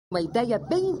Uma ideia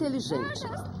bem inteligente.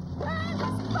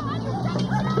 Ernest, pare! O que é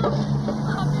isso?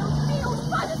 Oh, meu Deus,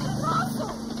 pare esse troço!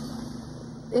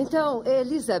 Então,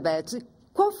 Elizabeth,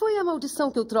 qual foi a maldição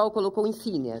que o Troll colocou em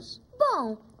Phineas?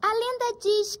 Bom, a lenda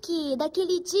diz que,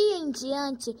 daquele dia em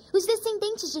diante, os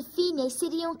descendentes de Phineas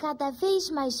seriam cada vez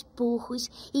mais burros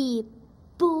e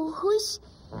burros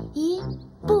e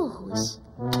burros.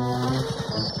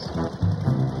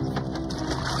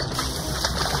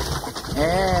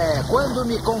 Quando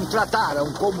me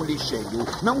contrataram como lixeiro,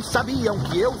 não sabiam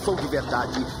que eu sou de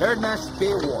verdade Ernest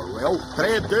P. Worrell,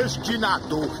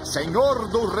 predestinado, senhor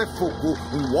do refúgio,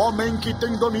 um homem que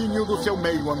tem domínio do seu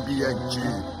meio ambiente.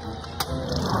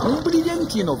 Um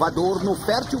brilhante inovador no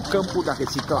fértil campo da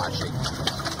reciclagem.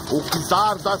 O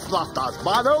czar das latas,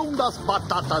 barão das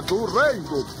batatas, o rei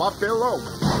do papelão.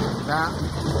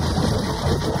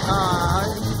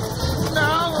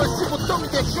 Não, esse botão me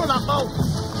deixou na mão.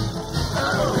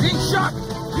 Richard,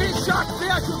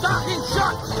 vem ajudar,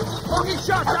 Richard! Ô,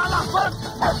 Richard, a alavanca!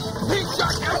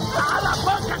 Richard, a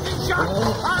alavanca, Richard!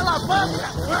 A alavanca!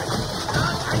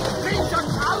 Richard,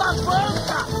 a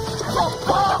alavanca!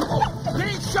 Socorro!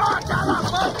 Richard, a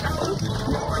alavanca!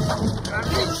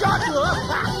 Richard!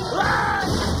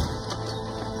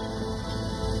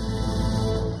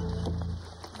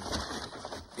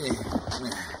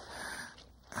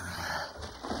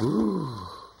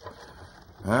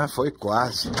 Foi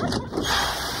quase. O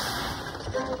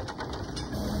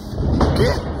quê?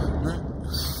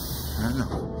 Não.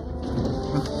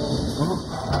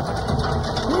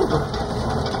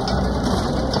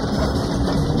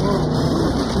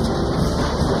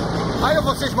 Aí eu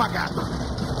vou ser esmagado.